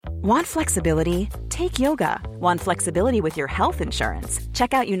Want flexibility? Take yoga. Want flexibility with your health insurance?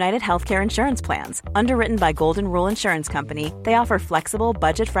 Check out United Healthcare Insurance Plans. Underwritten by Golden Rule Insurance Company, they offer flexible,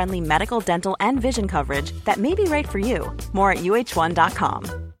 budget-friendly medical, dental, and vision coverage that may be right for you. More at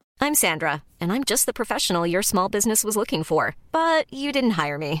uh1.com. I'm Sandra, and I'm just the professional your small business was looking for. But you didn't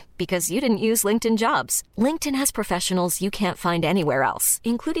hire me because you didn't use LinkedIn Jobs. LinkedIn has professionals you can't find anywhere else,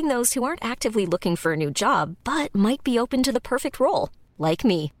 including those who aren't actively looking for a new job, but might be open to the perfect role, like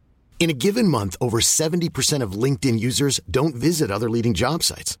me. In a given month, over 70% of LinkedIn users don't visit other leading job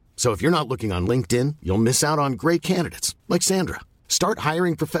sites. So if you're not looking on LinkedIn, you'll miss out on great candidates like Sandra. Start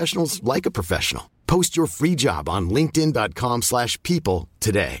hiring professionals like a professional. Post your free job on linkedin.com/people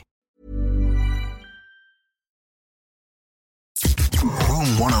today.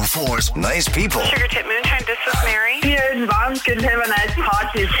 Room 104's Nice People. Sugar Tip Moonshine, this is Mary. Here in Vaughn's can have a nice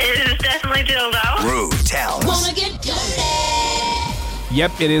party. It is definitely dildo. Rude Towns. Wanna get dirty?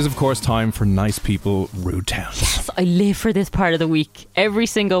 Yep, it is of course time for Nice People Rude Towns. Yes, I live for this part of the week. Every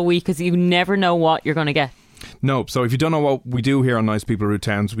single week, because you never know what you're going to get. No, so if you don't know what we do here on Nice People Rude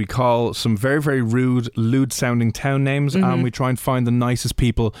Towns, we call some very, very rude, lewd sounding town names, and we try and find the nicest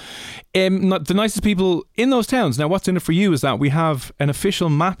people, not the nicest people in those towns. Now, what's in it for you is that we have an official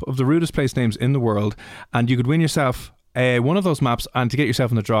map of the rudest place names in the world, and you could win yourself one of those maps, and to get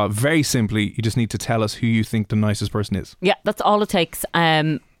yourself in the draw, very simply, you just need to tell us who you think the nicest person is. Yeah, that's all it takes.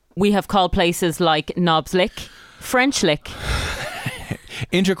 We have called places like Knobs Lick, French Lick,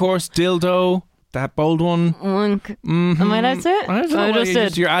 Intercourse, Dildo, that bold one. Am I allowed to say it? I don't know.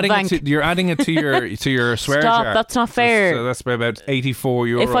 You're adding it to your swear Stop, jar. that's not fair. So that's about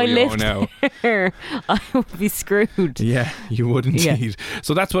 €84 if I lived now. there, I would be screwed. Yeah, you would indeed. Yeah.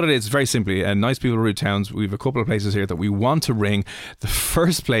 So that's what it is, very simply. Nice People Rude Towns. We have a couple of places here that we want to ring. The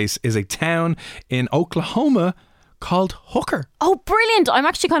first place is a town in Oklahoma called Hooker. Oh, brilliant. I'm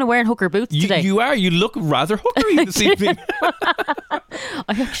actually kind of wearing Hooker boots today. You are. You look rather hookery this evening.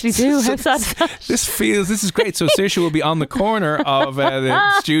 I actually do. How sad is that? This is great. So Saoirse will be on the corner of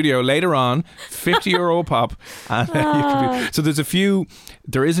the studio later on, €50 a pop. And, so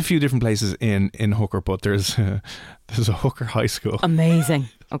there is a few different places in Hooker, but there's a Hooker High School. Amazing.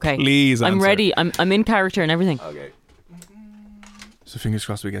 Okay. Please answer. I'm ready. I'm in character and everything. Okay. So fingers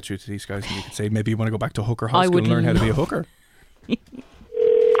crossed we get you to these guys, and you can say maybe you want to go back to Hooker High School and learn how to be a hooker.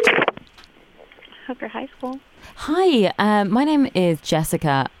 Hooker High School. Hi, my name is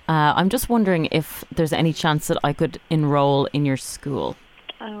Jessica. I'm just wondering if there's any chance that I could enroll in your school.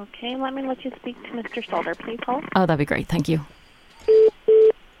 Okay, let me let you speak to Mr. Solder. Please hold. Oh, that'd be great. Thank you.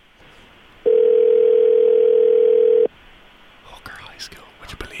 Hooker High School,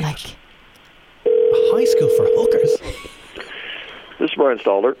 would you believe it? A high school for hookers? This is Brian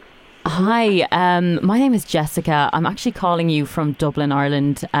Stalder. Hi, my name is Jessica. I'm actually calling you from Dublin,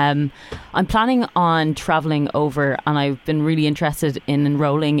 Ireland. I'm planning on travelling over, and I've been really interested in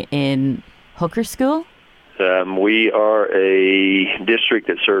enrolling in Hooker School. We are a district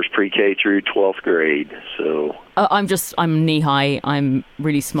that serves pre-K through 12th grade. So I'm knee high. I'm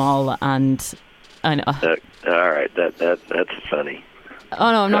really small, and I know. All right, that's funny. Oh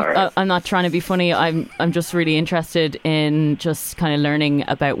no, I'm not. Right. I'm not trying to be funny. I'm just really interested in just kind of learning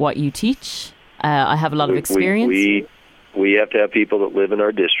about what you teach. I have a lot of experience. We have to have people that live in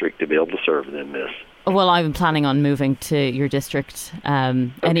our district to be able to serve them, miss. Well, I'm planning on moving to your district.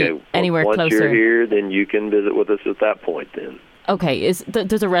 Anywhere once closer. Once you're here, then you can visit with us at that point. Then. Okay.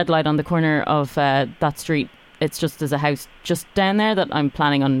 There's a red light on the corner of that street. There's a house just down there that I'm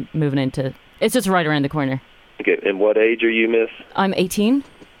planning on moving into. It's just right around the corner. Okay, and what age are you, miss? I'm 18.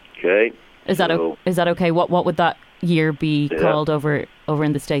 Okay. Is that okay? What would that year be called over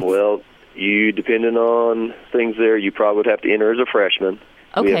in the States? Well, depending on things there, you probably would have to enter as a freshman.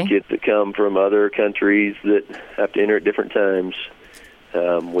 Okay. We have kids that come from other countries that have to enter at different times.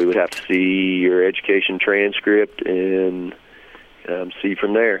 We would have to see your education transcript and see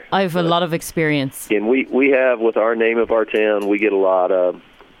from there. I have a lot of experience. And we have, with our name of our town, we get a lot of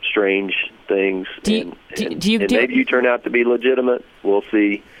strange things. Maybe you turn out to be legitimate. We'll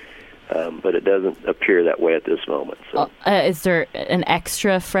see. But it doesn't appear that way at this moment. So. Is there an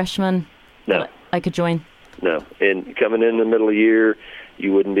extra freshman that I could join? No. And coming in the middle of the year,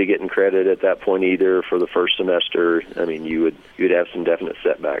 you wouldn't be getting credit at that point either for the first semester. I mean, you'd have some definite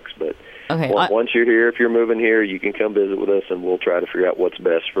setbacks. But once you're here, if you're moving here, you can come visit with us, and we'll try to figure out what's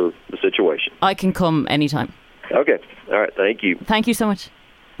best for the situation. I can come anytime. Okay. All right. Thank you. Thank you so much.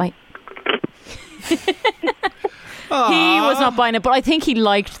 Bye. He was not buying it, but I think he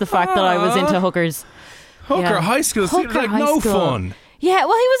liked the fact that I was into hookers. Hooker High School seems like no fun. Yeah,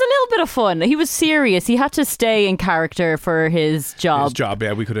 well, he was a little bit of fun. He was serious. He had to stay in character for his job. His job,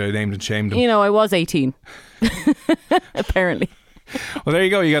 yeah. We could have named and shamed him. You know, I was 18. Apparently. Well, there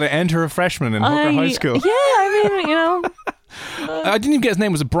you go. You got to enter a freshman in Hooker High School. Yeah, I mean, you know. I didn't even get his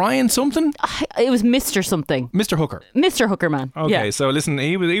name. Was it Brian something? It was Mr. something. Mr. Hooker. Mr. Hooker, man. Okay, yeah. So listen,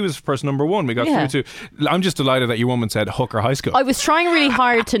 he was person number one. We got through to. I'm just delighted that your woman said Hooker High School. I was trying really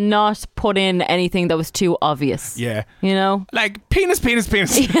hard to not put in anything that was too obvious. Yeah. You know? Like penis. Penis,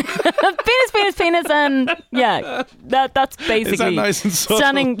 penis, and yeah, that's basically. Is that nice and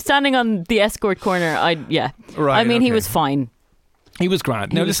subtle? Standing on the escort corner. Right. I mean, he was fine. He was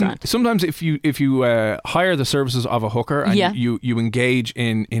grand. Now listen, sometimes if you hire the services of a hooker and you engage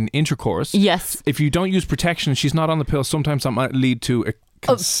in intercourse, yes. If you don't use protection, she's not on the pill. Sometimes that might lead to a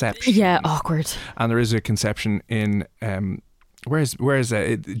conception. Yeah, awkward. And there is a conception in where's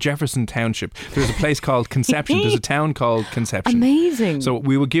Jefferson Township. There's a place called Conception. There's a town called Conception. Amazing. So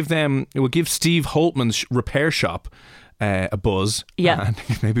we will give Steve Holtman's repair shop a buzz. Yeah.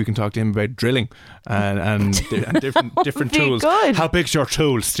 And maybe we can talk to him about drilling and different tools. Good. How big's your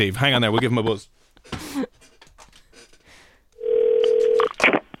tool, Steve? Hang on there, we'll give him a buzz.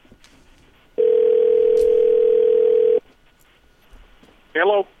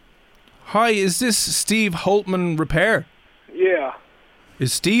 Hello. Hi, is this Steve Holtman Repair? Yeah.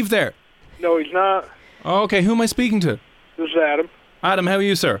 Is Steve there? No, he's not. Oh, okay, who am I speaking to? This is Adam. Adam, how are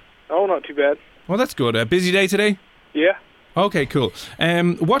you, sir? Oh, not too bad. Well, that's good. A busy day today? Yeah. Okay, cool.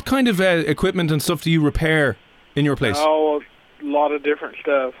 What kind of equipment and stuff do you repair in your place? Oh, a lot of different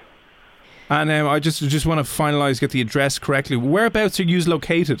stuff. And I just want to finalise, get the address correctly. Whereabouts are you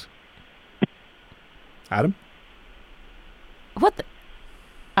located? Adam? What the?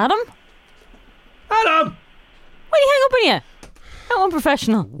 Adam? Adam! Why do you hang up on you? How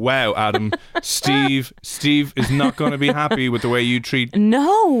unprofessional. Wow, Adam. Steve is not going to be happy with the way you treat...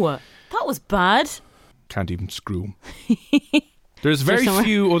 No, that was bad. Can't even screw him. There's very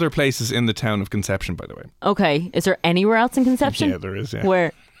few other places in the town of Conception, by the way. Okay. Is there anywhere else in Conception? Yeah, there is, yeah.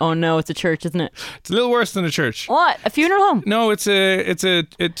 Where? Oh no, it's a church, isn't it? It's a little worse than a church. What? A funeral home? No, it's a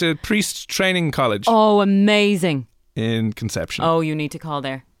priest training college. Oh, amazing. In Conception. Oh, you need to call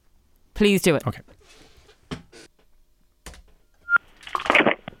there. Please do it. Okay.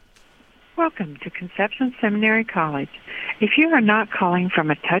 Welcome to Conception Seminary College. If you are not calling from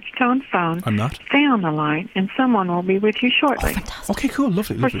a touch-tone phone, I'm not. Stay on the line and someone will be with you shortly. Oh, fantastic. Okay, cool.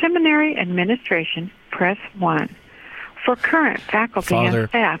 Lovely. For seminary administration, press 1. For current faculty and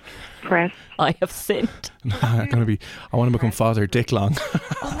staff, press... I have sinned. I want to become Father Dick Long.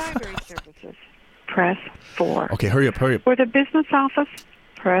 For library services, press 4. Okay, hurry up. For the business office,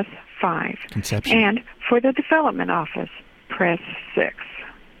 press 5. Conception. And for the development office, press 6.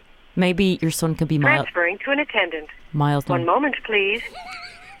 Maybe your son can be transferring to an attendant. Mild. One moment, please.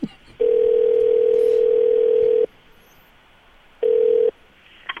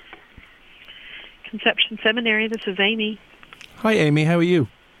 Conception Seminary, this is Amy. Hi, Amy. How are you?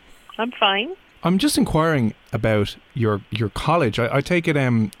 I'm fine. I'm just inquiring about your college. I take it.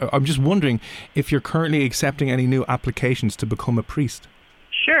 I'm just wondering if you're currently accepting any new applications to become a priest.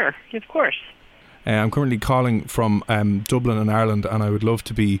 Sure, of course. I'm currently calling from Dublin in Ireland, and I would love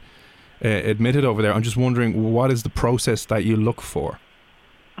to be admitted over there. I'm just wondering, what is the process that you look for?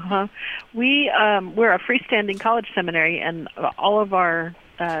 We're a freestanding college seminary, and all of our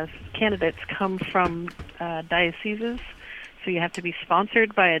candidates come from dioceses. So you have to be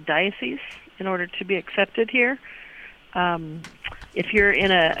sponsored by a diocese in order to be accepted here. If you're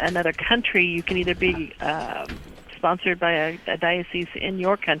in another country, you can either be sponsored by a diocese in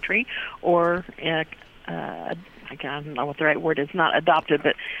your country, or I don't know what the right word is, not adopted,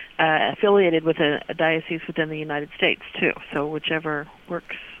 but affiliated with a diocese within the United States too. So whichever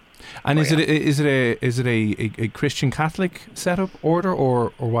works. And is it a Christian Catholic setup order, or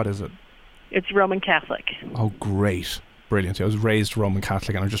what is it? It's Roman Catholic. Oh, great. Brilliant. I was raised Roman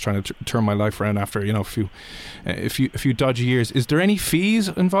Catholic, and I'm just trying to turn my life around after a few dodgy years. Is there any fees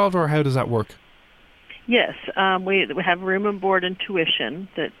involved, or how does that work? Yes, we have room and board and tuition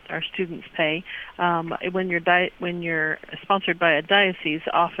that our students pay. When you're sponsored by a diocese,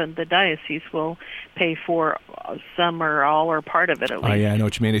 often the diocese will pay for some or all or part of it at least. Oh yeah, I know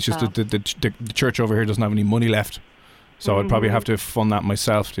what you mean. It's just the church over here doesn't have any money left, so I'd probably have to fund that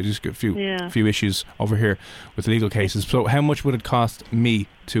myself to just get a few issues over here with legal cases. So how much would it cost me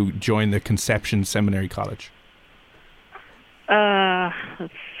to join the Conception Seminary College?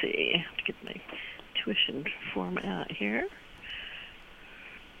 Let's see. I have to get my tuition form out here.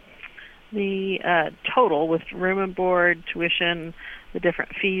 The total with room and board, tuition, the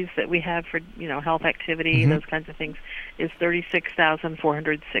different fees that we have for health activity, those kinds of things, is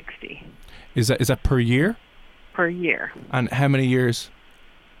 $36,460. Is that per year? Per year. And how many years?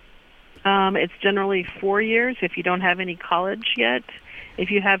 It's generally 4 years if you don't have any college yet.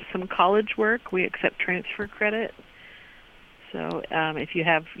 If you have some college work, we accept transfer credit. So if you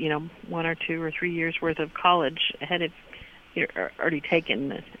have 1 or 2 or 3 years worth of college ahead of you're already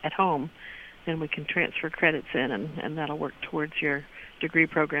taken at home, then we can transfer credits in, and that'll work towards your degree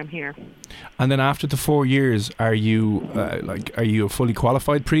program here. And then after the 4 years, are you a fully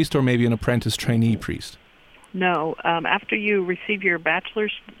qualified priest or maybe an apprentice trainee priest? No. After you receive your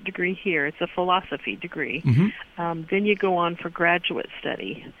bachelor's degree here, it's a philosophy degree. Then you go on for graduate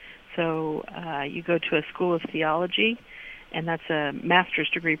study. So you go to a school of theology, and that's a master's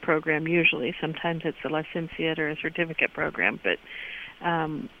degree program usually. Sometimes it's a licentiate or a certificate program, but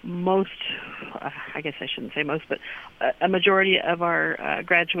most, I guess I shouldn't say most, but a majority of our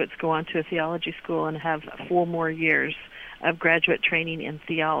graduates go on to a theology school and have 4 more years of graduate training in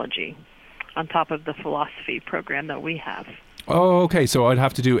theology on top of the philosophy program that we have. Oh, okay. So I'd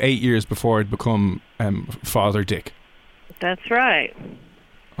have to do 8 years before I'd become Father Dick. That's right.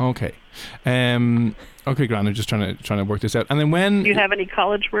 Okay. Okay, Gran, I'm just trying to work this out. And then when do you have any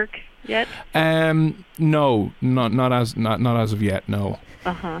college work yet? No, not as of yet. No.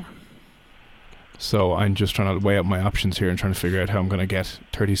 So I'm just trying to weigh up my options here and trying to figure out how I'm going to get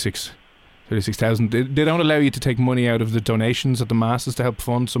 36,000. They don't allow you to take money out of the donations at the masses to help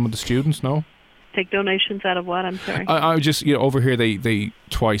fund some of the students. No. Take donations out of what? I'm sorry. I just over here they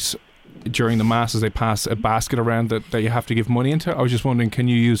twice during the masses they pass a basket around that you have to give money into. I was just wondering, can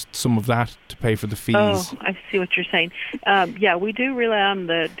you use some of that to pay for the fees? Oh, I see what you're saying. Yeah, we do rely on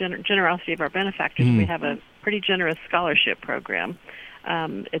the generosity of our benefactors. We have a pretty generous scholarship program.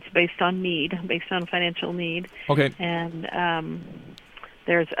 It's based on need, based on financial need. Okay. And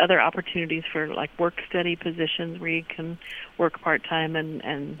there's other opportunities for like work study positions where you can work part-time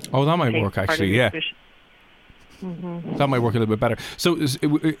and oh, that might work actually, yeah. That might work a little bit better. So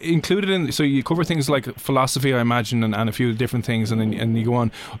included in, so you cover things like philosophy, I imagine, and a few different things, and then you go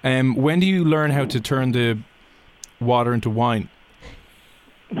on. When do you learn how to turn the water into wine?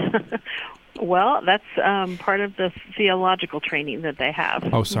 Well, that's part of the theological training that they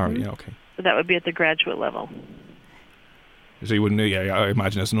have. Oh, sorry. Yeah, okay. So that would be at the graduate level. So you wouldn't, I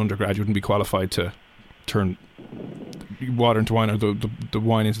imagine as an undergrad you wouldn't be qualified to turn water into wine or the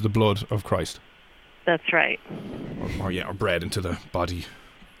wine into the blood of Christ. That's right. Or bread into the body.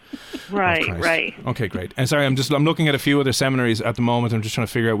 Right. Okay, great. And sorry, I'm looking at a few other seminaries at the moment. I'm just trying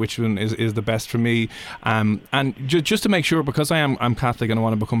to figure out which one is the best for me. And just to make sure, because I'm Catholic and I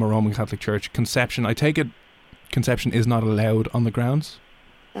want to become a Roman Catholic Church, conception, I take it conception is not allowed on the grounds?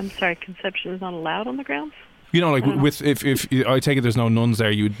 I'm sorry, conception is not allowed on the grounds? With if I take it there's no nuns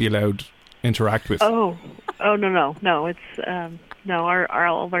there, you'd be allowed to interact with. Oh no. It's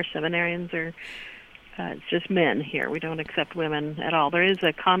all of our seminarians are. It's just men here. We don't accept women at all. There is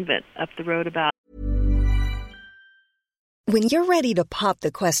a convent up the road about. When you're ready to pop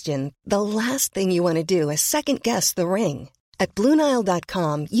the question, the last thing you want to do is second-guess the ring. At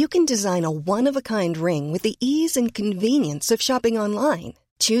BlueNile.com, you can design a one-of-a-kind ring with the ease and convenience of shopping online.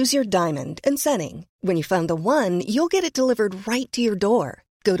 Choose your diamond and setting. When you find the one, you'll get it delivered right to your door.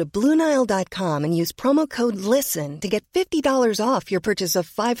 Go to BlueNile.com and use promo code LISTEN to get $50 off your purchase of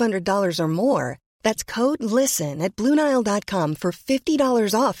 $500 or more. That's code LISTEN at BlueNile.com for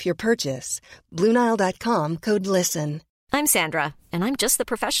 $50 off your purchase. BlueNile.com, code LISTEN. I'm Sandra, and I'm just the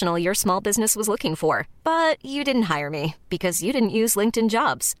professional your small business was looking for. But you didn't hire me because you didn't use LinkedIn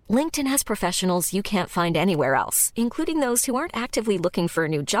Jobs. LinkedIn has professionals you can't find anywhere else, including those who aren't actively looking for a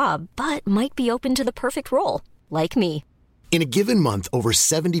new job, but might be open to the perfect role, like me. In a given month, over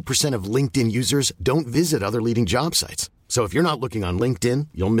 70% of LinkedIn users don't visit other leading job sites. So if you're not looking on LinkedIn,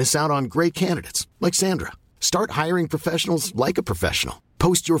 you'll miss out on great candidates like Sandra. Start hiring professionals like a professional.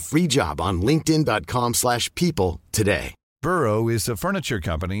 Post your free job on linkedin.com/people today. Burrow is a furniture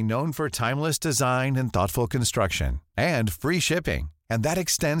company known for timeless design and thoughtful construction and free shipping, and that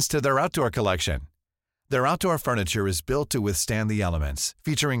extends to their outdoor collection. Their outdoor furniture is built to withstand the elements,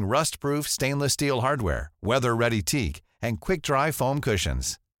 featuring rust-proof stainless steel hardware, weather-ready teak, and quick-dry foam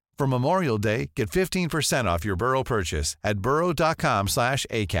cushions. For Memorial Day, get 15% off your Burrow purchase at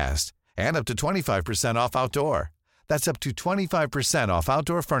burrow.com/ACAST and up to 25% off outdoor. That's up to 25% off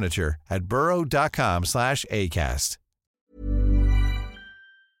outdoor furniture at burrow.com/ACAST.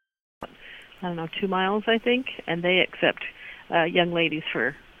 I don't know, 2 miles, I think, and they accept young ladies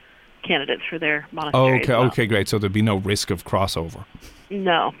for candidates for their monastery. Okay, great. So there'd be no risk of crossover.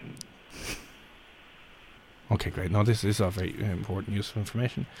 No. Okay, great. No, this is all very important, useful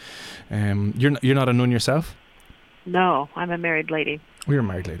information. You're not a nun yourself? No, I'm a married lady. Oh, you're a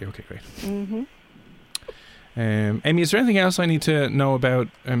married lady. Okay, great. Mm-hmm. Amy, is there anything else I need to know about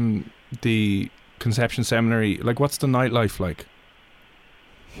the Conception Seminary? Like, what's the nightlife like?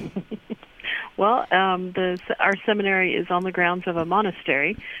 Well, our seminary is on the grounds of a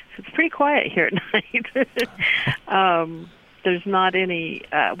monastery, so it's pretty quiet here at night. There's not any.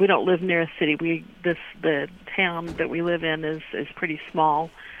 We don't live near a city. The town that we live in is pretty small.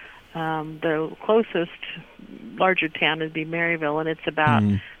 The closest larger town would be Maryville, and it's about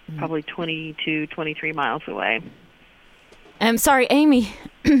probably 22, 23 miles away. Sorry, Amy.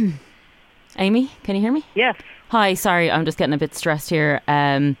 Amy, can you hear me? Yes. Hi, sorry, I'm just getting a bit stressed here.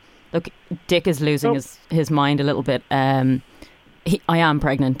 Look, Dick is losing his mind a little bit. I am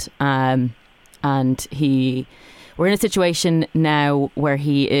pregnant, and we're in a situation now where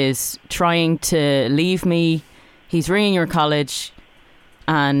he is trying to leave me. He's ringing your college,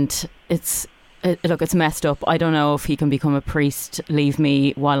 and it's messed up. I don't know if he can become a priest, leave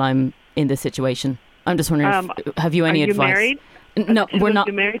me while I'm in this situation. I'm just wondering, have you any advice? Are you married? No, we're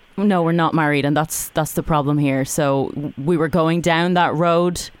not. Married? No, we're not married, and that's the problem here. So we were going down that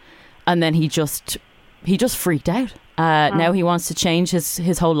road, and then he just freaked out. Now he wants to change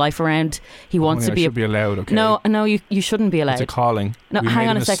his whole life around. He wants to be. Should be allowed. Okay. No, you shouldn't be allowed. It's a calling. No, hang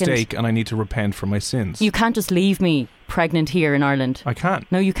on a second. Mistake, and I need to repent for my sins. You can't just leave me pregnant here in Ireland. I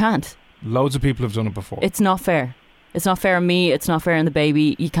can't. No, you can't. Loads of people have done it before. It's not fair. It's not fair on me. It's not fair on the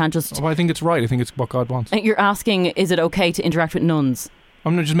baby. You can't just. Oh, I think it's right. I think it's what God wants. You're asking, is it okay to interact with nuns?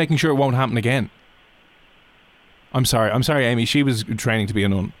 I'm just making sure it won't happen again. I'm sorry, Amy. She was training to be a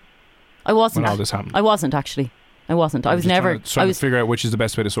nun. I wasn't. When all this happened. I wasn't actually. I wasn't. I was never. Trying to figure out which is the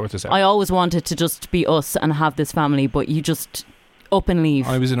best way to sort this out. I always wanted to just be us and have this family, but you just up and leave.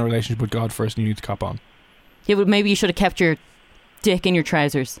 I was in a relationship with God first, and you need to cop on. Yeah, but maybe you should have kept your dick in your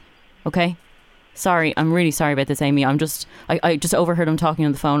trousers. Okay. Sorry, I'm really sorry about this, Amy. I just overheard him talking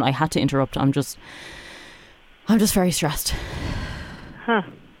on the phone. I had to interrupt. I'm just very stressed. Huh.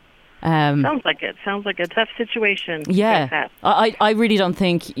 Sounds like a tough situation. Yeah. I really don't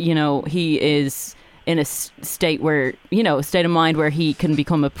think, he is in a state where, a state of mind where he can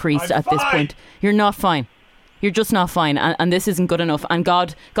become a priest at this point. You're not fine. You're just not fine. And this isn't good enough. And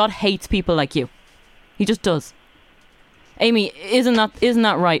God hates people like you. He just does. Amy, isn't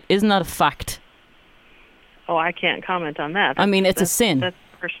that right? Isn't that a fact? Oh, I can't comment on that. I mean, it's a sin. That's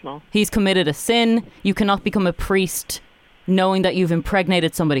personal. He's committed a sin. You cannot become a priest knowing that you've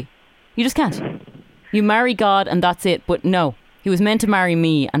impregnated somebody. You just can't. You marry God and that's it. But no, he was meant to marry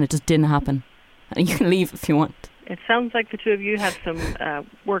me and it just didn't happen. And you can leave if you want. It sounds like the two of you have some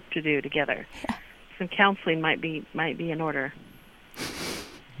work to do together. Yeah. Some counseling might be in order.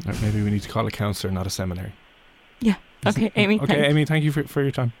 Maybe we need to call a counsellor, not a seminary. Yeah. Okay, Amy. Okay, thanks. Amy, thank you for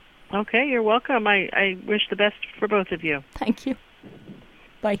your time. Okay, you're welcome. I wish the best for both of you. Thank you.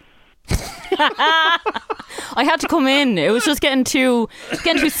 Bye. I had to come in. It was just getting too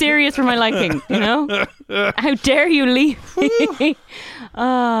serious for my liking, How dare you leave me?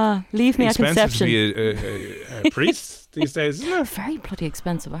 Leave me at conception. Expensive to be a priest these days, isn't it? Very bloody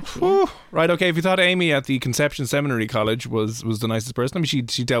expensive, actually. Yeah. Right, okay, if you thought Amy at the Conception Seminary College was the nicest person, I mean,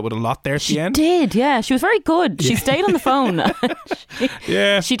 she dealt with a lot there at the end. She did, yeah. She was very good. She stayed on the phone.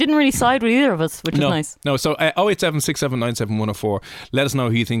 She didn't really side with either of us, which is nice. No, so 087 6797 104. Let us know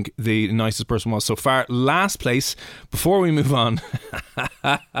who you think the nicest person was so far. Last place, before we move on,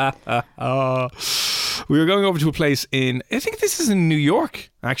 we were going over to a place in, I think this is in New York,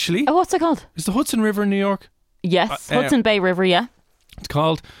 actually. Oh, what's it called? Is the Hudson River in New York? Yes, Hudson Bay River, yeah. It's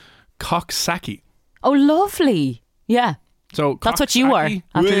called Coxsackie. Oh, lovely. Yeah. So that's what you are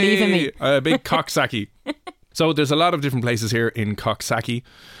after leaving me. A big Coxsackie. So there's a lot of different places here in Coxsackie,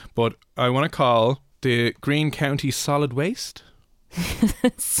 but I want to call the Greene County Solid Waste.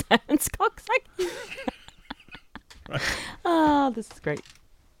 Sounds Coxsackie. Right. Oh, this is great.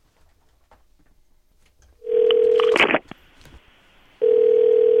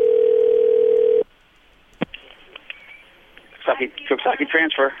 Coxsackie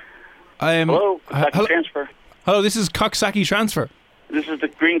Transfer. Hello, Coxsackie Transfer. Hello, this is Coxsackie Transfer. This is the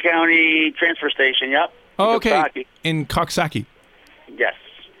Greene County Transfer Station, yep. Oh, okay. Coxsackie. In Coxsackie. Yes.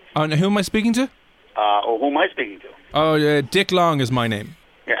 And who am I speaking to? Who am I speaking to? Oh, Dick Long is my name.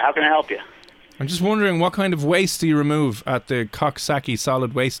 Yeah, how can I help you? I'm just wondering, what kind of waste do you remove at the Coxsackie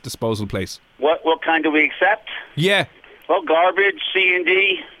Solid Waste Disposal place? What kind do we accept? Yeah. Well, garbage,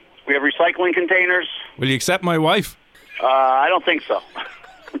 C&D. We have recycling containers. Will you accept my wife? I don't think so.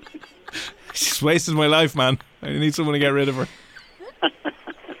 She's wasted my life, man. I need someone to get rid of her.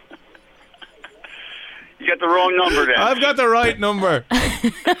 You got the wrong number then. I've got the right number.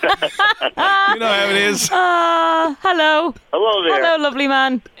 You know how it is. Hello. Hello there. Hello, lovely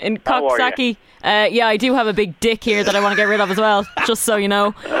man in Coxsackie. Yeah, I do have a big dick here that I want to get rid of as well, just so you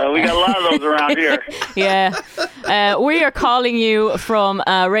know. We got a lot of those around here. Yeah. We are calling you from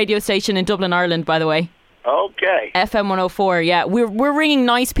a radio station in Dublin, Ireland, by the way. Okay. FM 104, yeah. We're ringing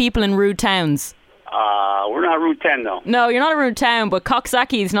nice people in rude towns. We're not Route 10, though. No, you're not a rude town, but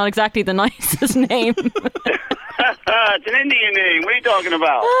Coxsackie is not exactly the nicest name. It's an Indian name. What are you talking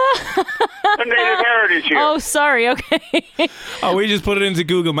about? Some native heritage here. Oh, sorry, okay. We just put it into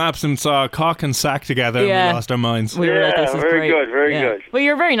Google Maps and saw cock and sack together and we lost our minds. We were like, this is very great. Good, very good. Well,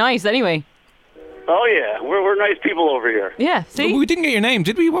 you're very nice anyway. Oh, yeah. We're nice people over here. Yeah, see? We didn't get your name,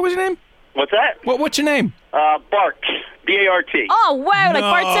 did we? What was your name? What's that? What's your name? Bart. B-A-R-T. Oh, wow, like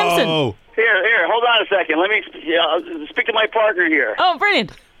Bart Simpson. Here, hold on a second. Let me speak to my partner here. Oh,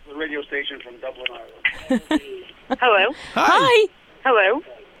 brilliant. The radio station from Dublin, Ireland. Hello. Hi. Hello.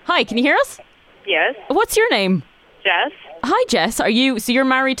 Hi, can you hear us? Yes. What's your name? Jess. Hi, Jess. So you're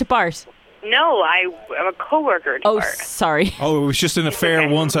married to Bart? No, I'm a co-worker to Bart. Sorry. Oh, it was just an affair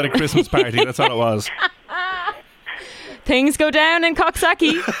once at a Christmas party. That's all it was. Things go down in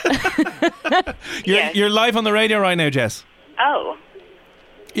Coxsackie. You're live on the radio right now, Jess. Oh.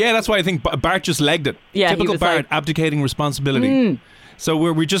 Yeah, that's why I think Bart just legged it. Yeah, typical Bart, abdicating responsibility. So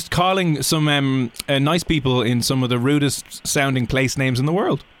we're just calling some nice people in some of the rudest sounding place names in the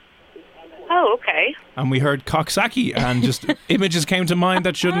world. Oh, okay. And we heard Coxsackie, and just images came to mind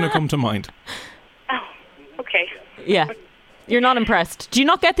that shouldn't have come to mind. Oh, okay. Yeah. You're not impressed. Do you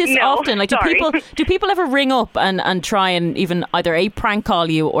not get this often? Like, do people ever ring up and try and even either A, prank call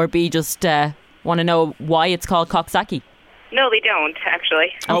you, or B, just want to know why it's called Coxsackie? No, they don't,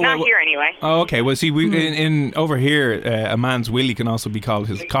 actually. Not here, anyway. Oh, okay. Well, see, we in over here, a man's willy can also be called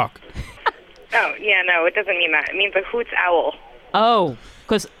his cock. Oh, yeah, no, it doesn't mean that. It means a hoots owl. Oh,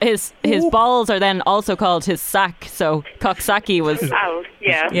 because his balls are then also called his sack, so Coxsackie was... Oh,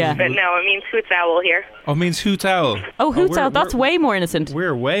 yeah. But no, it means hoots owl here. Oh, it means hoots owl. Oh, hoots owl, that's way more innocent.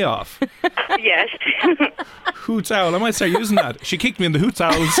 We're way off. Yes. Hoots owl, I might start using that. She kicked me in the hoots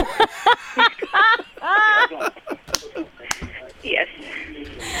owls. Yes.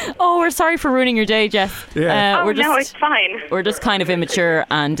 Oh, we're sorry for ruining your day, Jess. Yeah. No, it's fine. We're just kind of immature,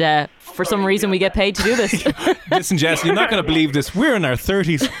 and for some reason we get paid to do this. Listen, Jess, you're not going to believe this. We're in our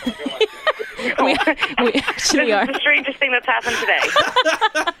 30s. we actually are. This is the strangest thing that's happened today.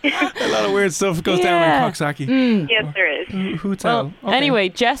 A lot of weird stuff goes down in Coxsackie. Yes, there is. Hoots owl. Okay. Anyway,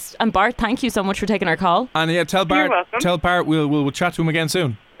 Jess and Bart, thank you so much for taking our call. And yeah, tell Bart. You're welcome. Tell Bart we'll chat to him again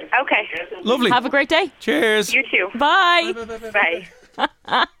soon. Okay. Lovely. Have a great day. Cheers. You too. Bye. Bye.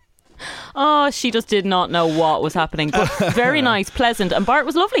 Oh, she just did not know what was happening. But very nice, pleasant, and Bart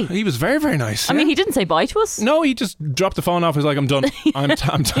was lovely. He was very, very nice. I mean, he didn't say bye to us. No, he just dropped the phone off. He's like, I'm done. I'm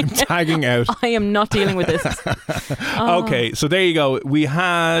tagging out. I am not dealing with this. Okay, so there you go. We've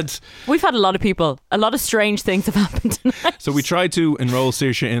had a lot of people. A lot of strange things have happened tonight. So we tried to enroll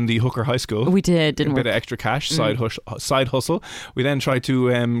Saoirse in the Hooker High School. We didn't a bit of extra cash, side hustle. We then tried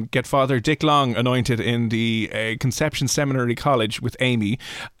to get Father Dick Long anointed in the Conception Seminary College with Amy.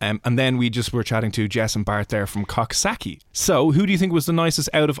 And then we just were chatting to Jess and Bart there from Coxsackie. So who do you think was the nicest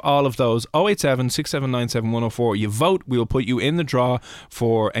out of all of those? 087 6797 104. You vote, we'll put you in the draw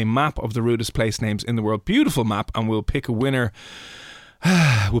for a map of the rudest place names in the world. Beautiful map, and we'll pick a winner.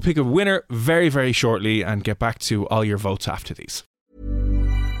 We'll pick a winner very, very shortly and get back to all your votes after these.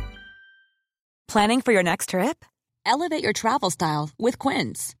 Planning for your next trip? Elevate your travel style with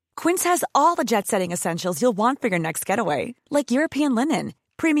Quince. Quince has all the jet-setting essentials you'll want for your next getaway, like European linen,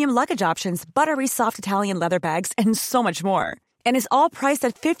 premium luggage options, buttery soft Italian leather bags, and so much more. And is all priced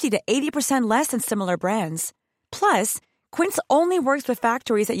at 50 to 80% less than similar brands. Plus, Quince only works with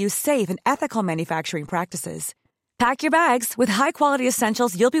factories that use safe and ethical manufacturing practices. Pack your bags with high-quality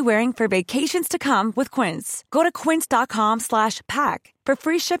essentials you'll be wearing for vacations to come with Quince. Go to quince.com/pack for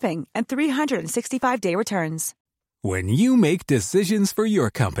free shipping and 365-day returns. When you make decisions for your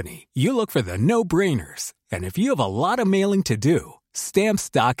company, you look for the no-brainers. And if you have a lot of mailing to do,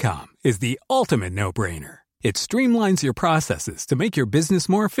 Stamps.com is the ultimate no-brainer. It streamlines your processes to make your business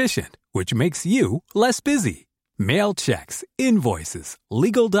more efficient, which makes you less busy. Mail checks, invoices,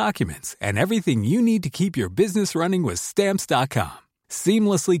 legal documents, and everything you need to keep your business running with Stamps.com.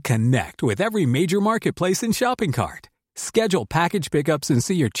 Seamlessly connect with every major marketplace and shopping cart. Schedule package pickups and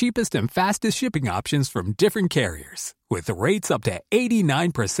see your cheapest and fastest shipping options from different carriers. With rates up to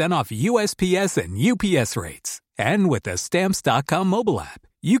 89% off USPS and UPS rates. And with the Stamps.com mobile app,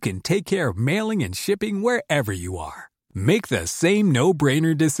 you can take care of mailing and shipping wherever you are. Make the same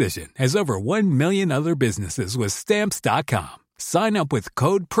no-brainer decision as over 1 million other businesses with Stamps.com. Sign up with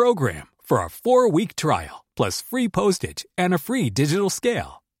code PROGRAM for a 4-week trial, plus free postage and a free digital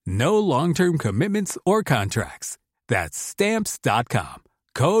scale. No long-term commitments or contracts. That's Stamps.com.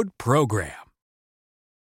 Code PROGRAM.